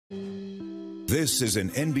This is an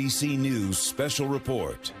NBC News Special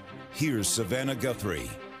Report. Here's Savannah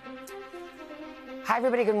Guthrie. Hi,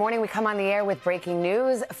 everybody. Good morning. We come on the air with breaking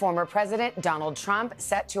news. Former President Donald Trump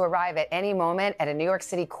set to arrive at any moment at a New York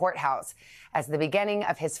City courthouse as the beginning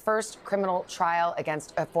of his first criminal trial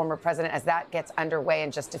against a former president. As that gets underway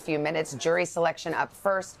in just a few minutes, jury selection up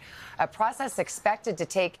first, a process expected to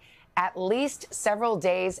take at least several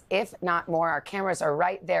days, if not more. Our cameras are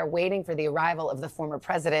right there waiting for the arrival of the former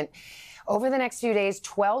president. Over the next few days,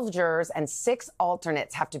 12 jurors and 6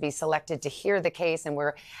 alternates have to be selected to hear the case. And we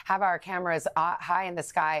have our cameras high in the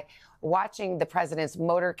sky watching the president's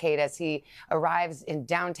motorcade as he arrives in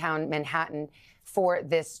downtown Manhattan for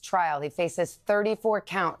this trial. He faces 34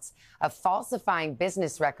 counts of falsifying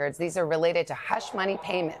business records. These are related to hush money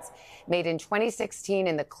payments made in 2016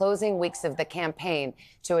 in the closing weeks of the campaign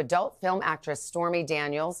to adult film actress Stormy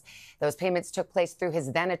Daniels. Those payments took place through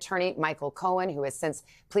his then attorney, Michael Cohen, who has since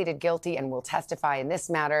pleaded guilty and will testify in this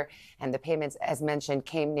matter. And the payments, as mentioned,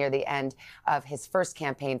 came near the end of his first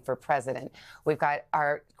campaign for president. We've got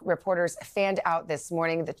our reporters fanned out this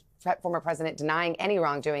morning. The former president denying any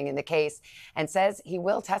wrongdoing in the case and says he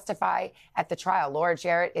will testify at the trial. Laura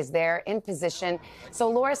Jarrett is there in position. So,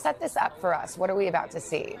 Laura, set this up for us. What are we about to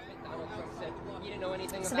see?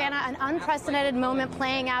 Savannah, an unprecedented moment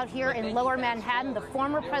playing out here in Lower Manhattan. The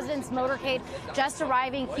former president's motorcade just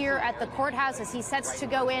arriving here at the courthouse as he sets to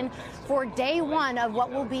go in for day one of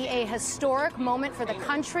what will be a historic moment for the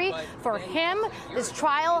country. For him, this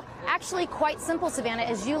trial actually quite simple, Savannah,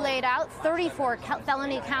 as you laid out, 34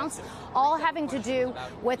 felony counts, all having to do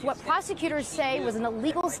with what prosecutors say was an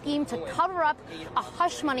illegal scheme to cover up a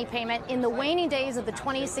hush money payment in the waning days of the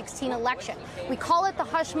 2016 election. We call it the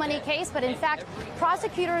hush money case, but in fact,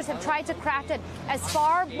 prosecutors have tried to craft it as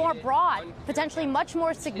far more broad, potentially much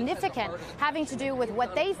more significant, having to do with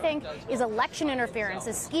what they think is election interference,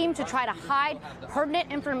 a scheme to try to hide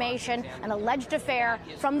pertinent information, an alleged affair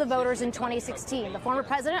from the voters in 2016. The former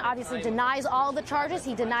president obviously denies all the charges.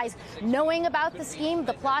 He denies knowing about the scheme,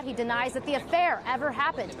 the plot. He denies that the affair ever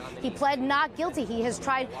happened. He pled not guilty. He has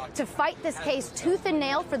tried to fight this case tooth and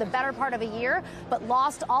nail for the better part of a year, but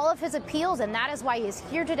lost all of his appeals, and that is why he is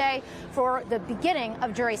here today for the beginning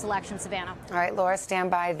of jury selection. Savannah. All right, Laura, stand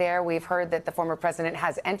by there. We've heard that the former president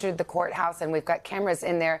has entered the courthouse, and we've got cameras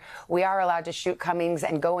in there. We are allowed to shoot comings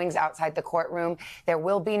and goings outside the courtroom. There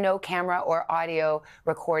will be no camera or audio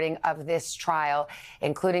recording of this trial,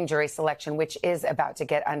 including jury selection, which is about to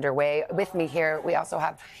get underway. With me here, we also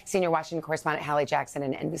have senior Washington correspondent Hallie Jackson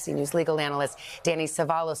and NBC News legal analyst Danny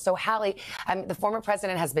Savalos. So, Hallie, the former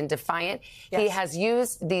president has been defiant. Yes. He has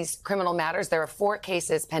used these criminal matters. There are 4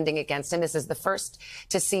 cases pending against him. This is the first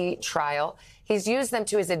to see trial. He's used them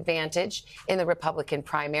to his advantage in the Republican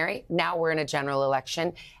primary. Now we're in a general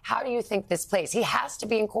election. How do you think this plays? He has to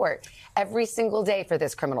be in court every single day for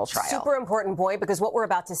this criminal trial. Super important point, because what we're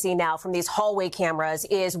about to see now from these hallway cameras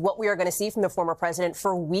is what we are going to see from the former president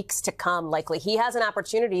for weeks to come, likely. He has an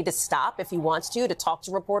opportunity to stop if he wants to talk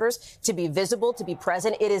to reporters, to be visible, to be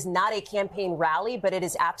present. It is not a campaign rally, but it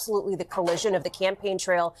is absolutely the collision of the campaign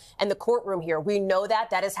trail and the courtroom here. We know that.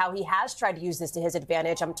 That is how he has tried to use this to his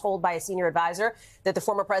advantage. I'm told by a senior advisor that the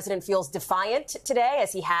former president feels defiant today,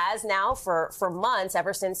 as he has now for months,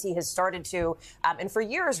 ever since he has started to, and for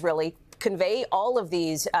years really, convey all of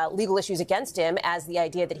these legal issues against him as the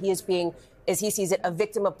idea that he is being, as he sees it, a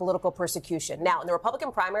victim of political persecution. Now, in the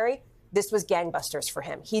Republican primary, this was gangbusters for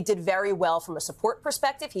him. He did very well from a support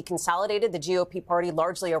perspective. He consolidated the GOP party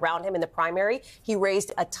largely around him in the primary. He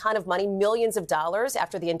raised a ton of money, millions of dollars,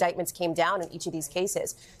 after the indictments came down in each of these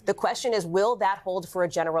cases. The question is, will that hold for a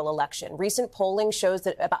general election? Recent polling shows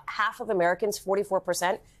that about half of Americans,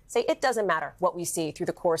 44%, say it doesn't matter what we see through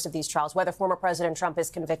the course of these trials, whether former President Trump is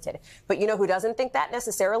convicted. But you know who doesn't think that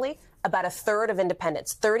necessarily? About a third of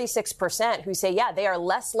independents, 36%, who say, yeah, they are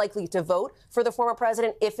less likely to vote for the former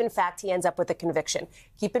president if, in fact, he ends up with a conviction.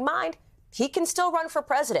 Keep in mind, he can still run for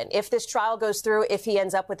president if this trial goes through, if he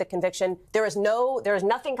ends up with a conviction. There is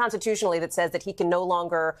nothing constitutionally that says that he can no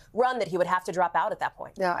longer run, that he would have to drop out at that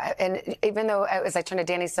point. No, and even though, as I turn to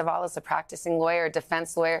Danny Savalos, a practicing lawyer, a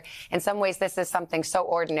defense lawyer, in some ways this is something so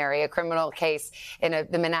ordinary, a criminal case in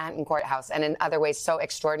the Manhattan courthouse, and in other ways so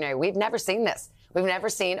extraordinary. We've never seen this. We've never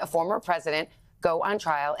seen a former president go on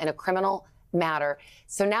trial in a criminal matter.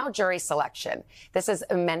 So now jury selection. This is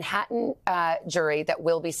a Manhattan jury that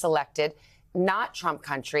will be selected, not Trump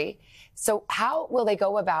country. So how will they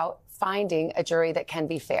go about finding a jury that can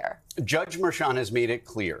be fair? Judge Merchan has made it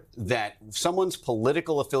clear that someone's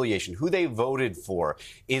political affiliation, who they voted for,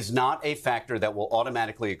 is not a factor that will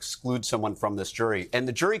automatically exclude someone from this jury. And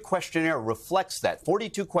the jury questionnaire reflects that.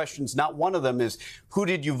 42 questions, not one of them is, who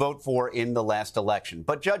did you vote for in the last election?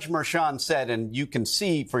 But Judge Merchan said, and you can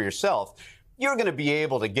see for yourself, you're going to be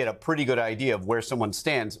able to get a pretty good idea of where someone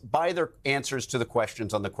stands by their answers to the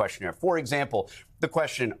questions on the questionnaire. For example, the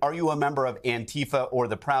question, are you a member of Antifa or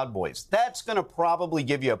the Proud Boys? That's going to probably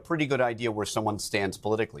give you a pretty good idea where someone stands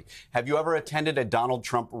politically. Have you ever attended a Donald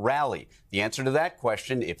Trump rally? The answer to that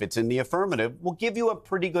question, if it's in the affirmative, will give you a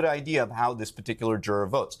pretty good idea of how this particular juror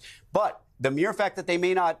votes. But the mere fact that they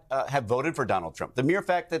may not have voted for Donald Trump, the mere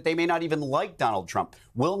fact that they may not even like Donald Trump,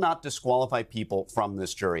 will not disqualify people from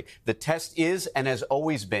this jury. The test is and has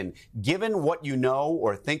always been, given what you know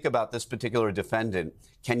or think about this particular defendant,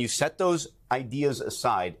 can you set those ideas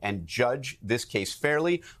aside and judge this case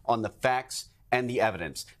fairly on the facts and the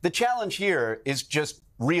evidence? The challenge here is just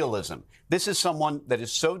realism. This is someone that is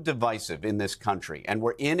so divisive in this country, and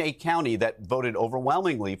we're in a county that voted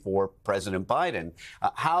overwhelmingly for President Biden.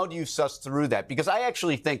 How do you suss through that? Because I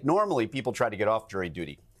actually think normally people try to get off jury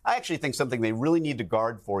duty. I actually think something they really need to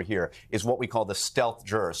guard for here is what we call the stealth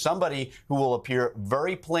juror, somebody who will appear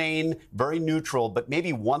very plain, very neutral, but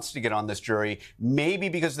maybe wants to get on this jury, maybe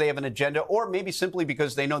because they have an agenda, or maybe simply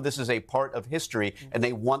because they know this is a part of history and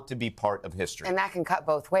they want to be part of history. And that can cut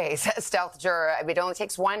both ways. Stealth juror, I mean, it only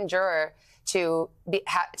takes one juror to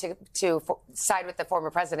side with the former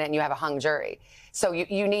president and you have a hung jury. So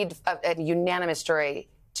you need a unanimous jury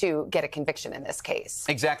to get a conviction in this case.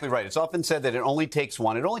 Exactly right. It's often said that it only takes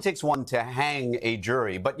one. It only takes one to hang a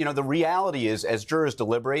jury. But, you know, the reality is, as jurors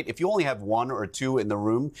deliberate, if you only have one or two in the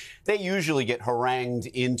room, they usually get harangued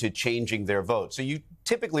into changing their vote. So you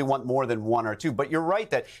typically want more than one or two. But you're right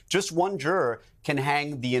that just one juror can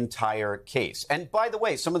hang the entire case. And by the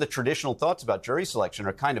way, some of the traditional thoughts about jury selection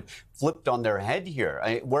are kind of flipped on their head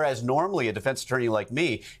here. Whereas normally a defense attorney like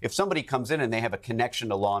me, if somebody comes in and they have a connection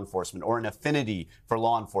to law enforcement or an affinity for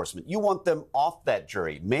law enforcement, you want them off that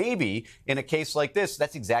jury. Maybe in a case like this,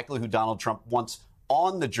 that's exactly who Donald Trump wants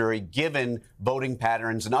on the jury, given voting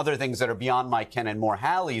patterns and other things that are beyond my Ken and Moore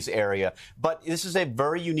Halley's area. But this is a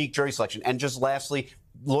very unique jury selection. And just lastly,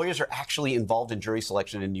 lawyers are actually involved in jury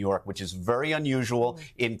selection in New York, which is very unusual.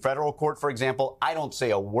 In federal court, for example, I don't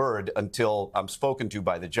say a word until I'm spoken to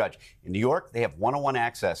by the judge. In New York, they have one-on-one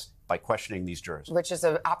access by questioning these jurors. Which is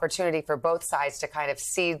an opportunity for both sides to kind of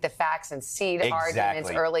seed the facts and seed arguments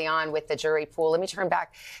early on with the jury pool. Let me turn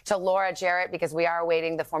back to Laura Jarrett, because we are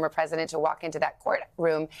awaiting the former president to walk into that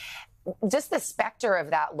courtroom. Just the specter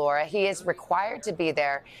of that, Laura, he is required to be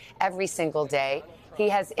there every single day. He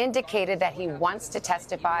has indicated that he wants to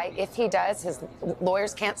testify. If he does, his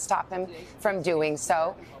lawyers can't stop him from doing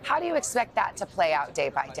so. How do you expect that to play out day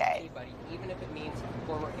by day?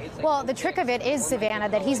 Well, the trick of it is, Savannah,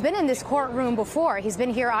 that he's been in this courtroom before. He's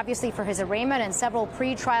been here, obviously, for his arraignment and several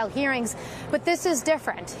pre-trial hearings. But this is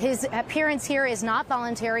different. His appearance here is not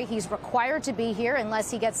voluntary. He's required to be here unless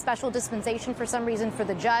he gets special dispensation for some reason for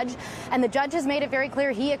the judge. And the judge has made it very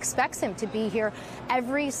clear he expects him to be here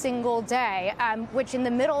every single day, which in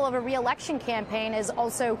the middle of a re-election campaign is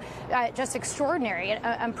also just extraordinary,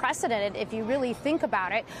 unprecedented if you really think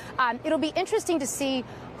about it. It'll be interesting to see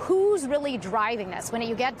who's really driving this. When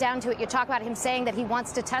you get down to it, you talk about him saying that he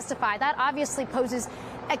wants to testify. That obviously poses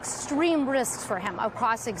extreme risks for him of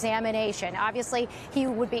cross-examination. Obviously, he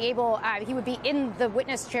would be in the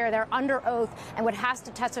witness chair there under oath and would have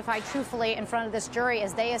to testify truthfully in front of this jury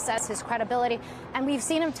as they assess his credibility. And we've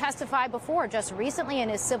seen him testify before, just recently in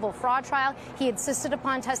his civil fraud trial. He insisted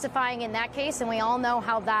upon testifying in that case, and we all know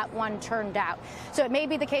how that one turned out. So it may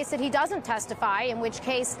be the case that he doesn't testify, in which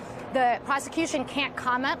case the prosecution can't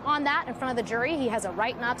comment on that in front of the jury. He has a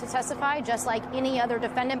right not to testify, just like any other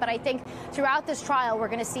defendant. But I think throughout this trial, we're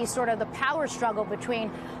going to see sort of the power struggle between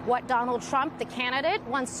what Donald Trump, the candidate,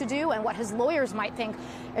 wants to do and what his lawyers might think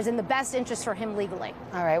is in the best interest for him legally.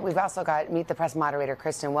 All right. We've also got Meet the Press moderator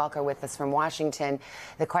Kristen Welker with us from Washington.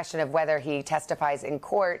 The question of whether he testifies in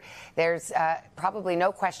court, there's probably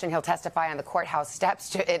no question he'll testify on the courthouse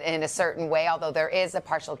steps in a certain way, although there is a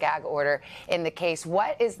partial gag order in the case.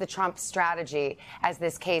 What is the Trump strategy as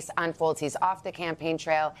this case unfolds? He's off the campaign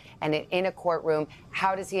trail and in a courtroom.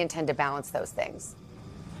 How does he intend to balance those things?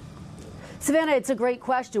 Savannah, it's a great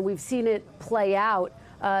question. We've seen it play out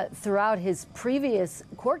throughout his previous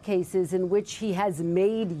court cases in which he has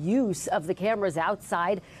made use of the cameras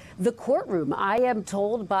outside the courtroom. I am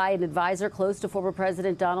told by an advisor close to former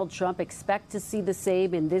President Donald Trump, expect to see the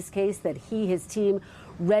same in this case, that his team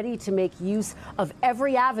ready to make use of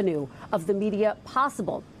every avenue of the media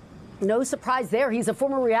possible. No surprise there. He's a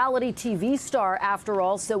former reality TV star, after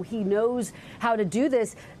all, so he knows how to do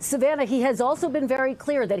this. Savannah, he has also been very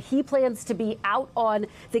clear that he plans to be out on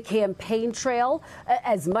the campaign trail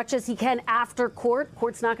as much as he can after court.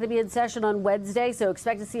 Court's not going to be in session on Wednesday, so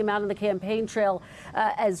expect to see him out on the campaign trail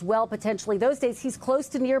as well, potentially those days. He's close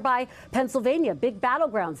to nearby Pennsylvania, big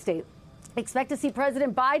battleground state. Expect to see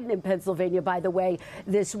President Biden in Pennsylvania, by the way,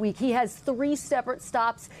 this week. He has 3 separate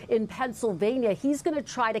stops in Pennsylvania. He's going to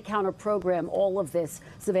try to counter-program all of this,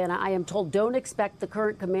 Savannah. I am told don't expect the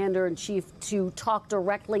current commander-in-chief to talk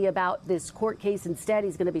directly about this court case. Instead,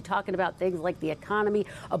 he's going to be talking about things like the economy,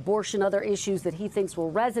 abortion, other issues that he thinks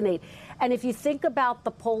will resonate. And if you think about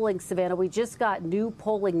the polling, Savannah, we just got new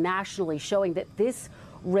polling nationally showing that this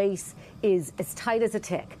race is as tight as a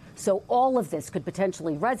tick. So all of this could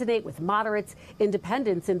potentially resonate with moderates,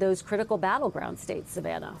 independents in those critical battleground states,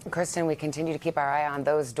 Savannah. Kristen, we continue to keep our eye on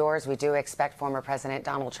those doors. We do expect former President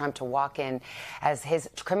Donald Trump to walk in as his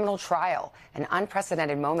criminal trial, an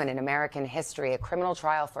unprecedented moment in American history. A criminal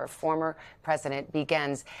trial for a former president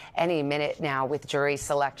begins any minute now with jury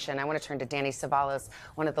selection. I want to turn to Danny Savalos,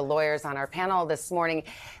 one of the lawyers on our panel this morning.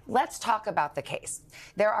 Let's talk about the case.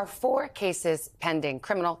 There are 4 cases pending,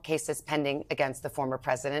 criminal cases pending against the former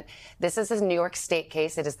president. This is a New York State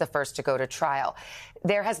case. It is the first to go to trial.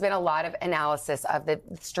 There has been a lot of analysis of the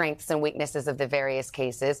strengths and weaknesses of the various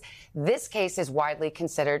cases. This case is widely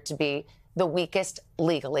considered to be the weakest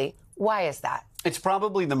legally. Why is that? It's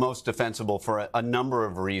probably the most defensible for a number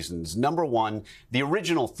of reasons. Number one, the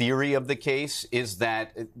original theory of the case is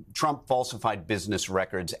that Trump falsified business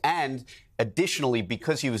records, and additionally,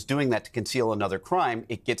 because he was doing that to conceal another crime,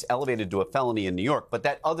 it gets elevated to a felony in New York. But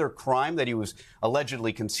that other crime that he was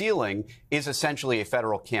allegedly concealing is essentially a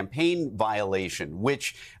federal campaign violation,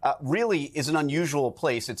 which really is an unusual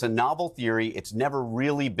place. It's a novel theory. It's never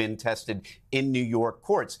really been tested in New York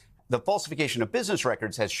courts. The falsification of business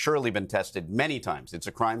records has surely been tested many times. It's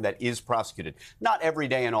a crime that is prosecuted. Not every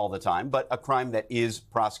day and all the time, but a crime that is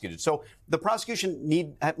prosecuted. So the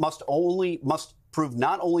prosecution must prove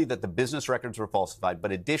not only that the business records were falsified,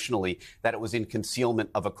 but additionally that it was in concealment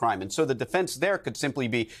of a crime. And so the defense there could simply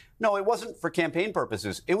be, no, it wasn't for campaign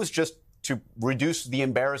purposes. It was just to reduce the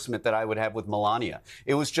embarrassment that I would have with Melania.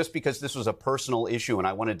 It was just because this was a personal issue and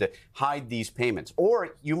I wanted to hide these payments.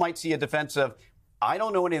 Or you might see a defense of, I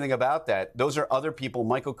don't know anything about that. Those are other people.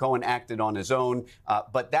 Michael Cohen acted on his own.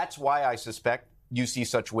 But that's why I suspect you see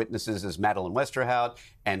such witnesses as Madeleine Westerhout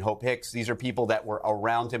and Hope Hicks. These are people that were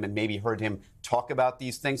around him and maybe heard him talk about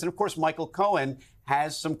these things. And, of course, Michael Cohen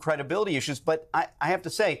has some credibility issues. But I have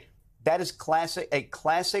to say, that is a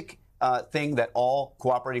classic thing that all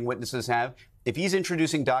cooperating witnesses have. If he's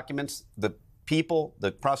introducing documents, the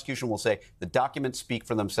prosecution will say the documents speak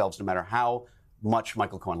for themselves no matter how much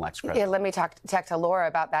Michael Cohen lacks credit. Yeah, let me talk to Laura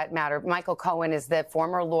about that matter. Michael Cohen is the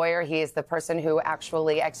former lawyer. He is the person who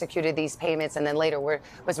actually executed these payments and then later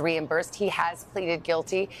was reimbursed. He has pleaded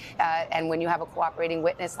guilty. And when you have a cooperating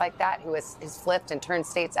witness like that who is flipped and turned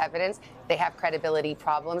state's evidence, they have credibility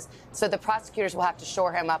problems. So the prosecutors will have to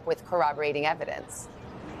shore him up with corroborating evidence.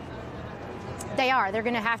 They are. They're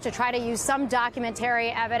going to have to try to use some documentary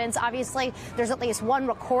evidence. Obviously, there's at least one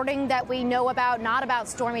recording that we know about, not about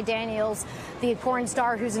Stormy Daniels, the porn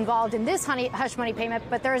star who's involved in this hush money payment.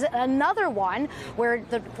 But there's another one where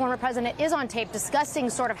the former president is on tape discussing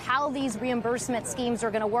sort of how these reimbursement schemes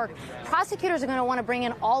are going to work. Prosecutors are going to want to bring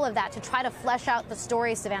in all of that to try to flesh out the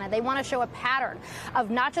story, Savannah. They want to show a pattern of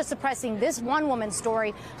not just suppressing this one woman's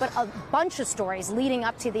story, but a bunch of stories leading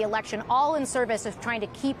up to the election, all in service of trying to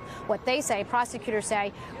keep what they say, prosecutors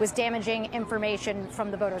say, was damaging information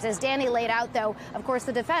from the voters. As Danny laid out, though, of course,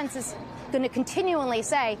 the defense is going to continually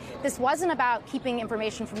say this wasn't about keeping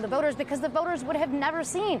information from the voters because the voters would have never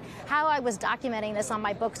seen how I was documenting this on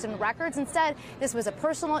my books and records. Instead, this was a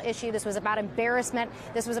personal issue. This was about embarrassment.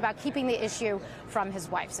 This was about keeping the issue from his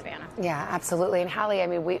wife, Savannah. Yeah, absolutely. And Hallie, I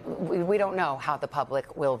mean, we don't know how the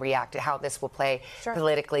public will react, how this will play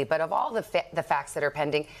politically. But of all the facts that are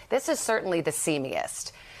pending, this is certainly the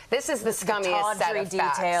seamiest. This is the scummiest set of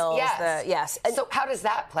details. Facts. Yes. So how does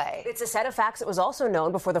that play? It's a set of facts that was also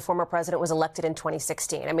known before the former president was elected in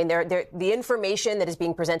 2016. I mean, the information that is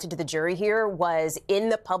being presented to the jury here was in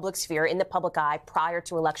the public sphere, in the public eye, prior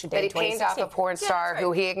to Election Day in 2016. But he paid off a porn star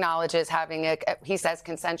who he acknowledges having he says,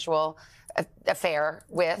 consensual affair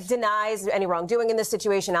with. Denies any wrongdoing in this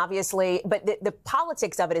situation, obviously. But the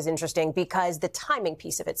politics of it is interesting because the timing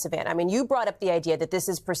piece of it, Savannah. I mean, you brought up the idea that this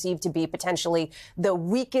is perceived to be potentially the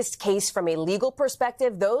weakest case from a legal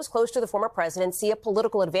perspective. Those close to the former president see a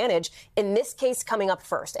political advantage in this case coming up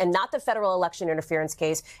first, and not the federal election interference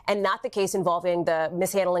case, and not the case involving the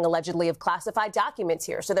mishandling allegedly of classified documents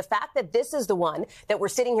here. So the fact that this is the one that we're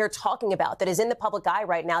sitting here talking about that is in the public eye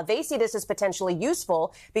right now, they see this as potentially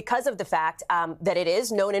useful because of the fact that it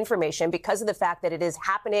is known information, because of the fact that it is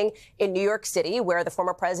happening in New York City, where the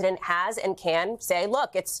former president has and can say,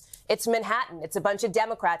 look, it's Manhattan. It's a bunch of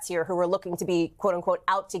Democrats here who are looking to be, quote unquote,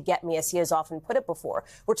 out to get me, as he has often put it before.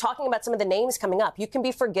 We're talking about some of the names coming up. You can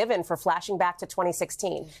be forgiven for flashing back to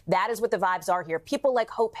 2016. That is what the vibes are here. People like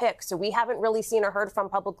Hope Hicks, who we haven't really seen or heard from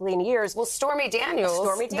publicly in years. Well, Stormy Daniels.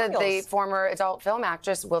 The former adult film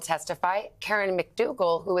actress, will testify. Karen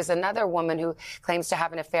McDougal, who is another woman who claims to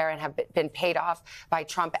have an affair and have been paid off by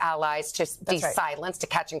Trump allies to be silenced, to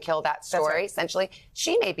catch and kill that story, essentially.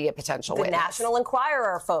 She may be a potential witness. The National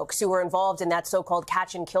Enquirer folks who were involved in that so-called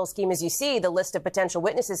catch and kill scheme, as you see, the list of potential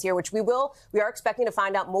witnesses here, which we are expecting to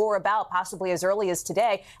find out more about, possibly as early as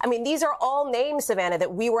today. I mean, these are all names, Savannah,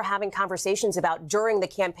 that we were having conversations about during the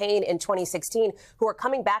campaign in 2016, who are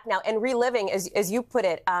coming back now and reliving, as you put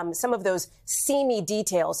it, some of those seamy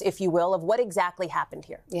details, if you will, of what exactly happened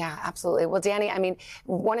here. Yeah, absolutely. Well, Danny, I mean,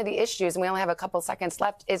 one of the issues, and we only have a couple seconds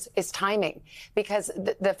left, is timing. Because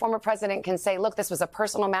the former president can say, look, this was a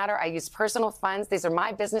personal matter. I used personal funds. These are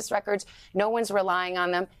my business records. No one's relying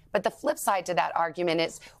on them. But the flip side to that argument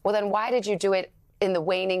is, well, then why did you do it in the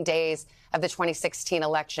waning days of the 2016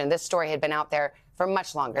 election? This story had been out there for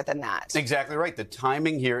much longer than that. Exactly right. The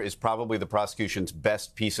timing here is probably the prosecution's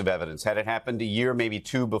best piece of evidence. Had it happened a year, maybe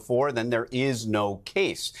two before, then there is no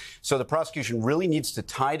case. So the prosecution really needs to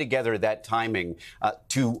tie together that timing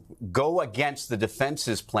to go against the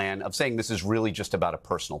defense's plan of saying this is really just about a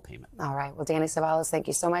personal payment. All right. Well, Danny Ceballos, thank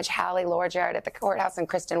you so much. Hallie, Laura Jarrett at the courthouse, and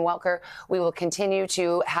Kristen Welker. We will continue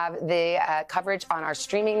to have the coverage on our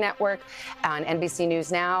streaming network on NBC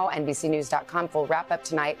News Now, NBCnews.com. Full wrap up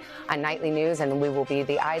tonight on Nightly News, and we will be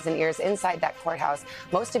the eyes and ears inside that courthouse.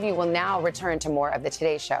 Most of you will now return to more of the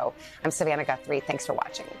Today Show. I'm Savannah Guthrie. Thanks for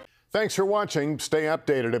watching. Thanks for watching. Stay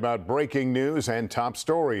updated about breaking news and top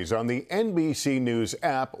stories on the NBC News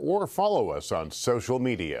app or follow us on social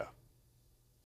media.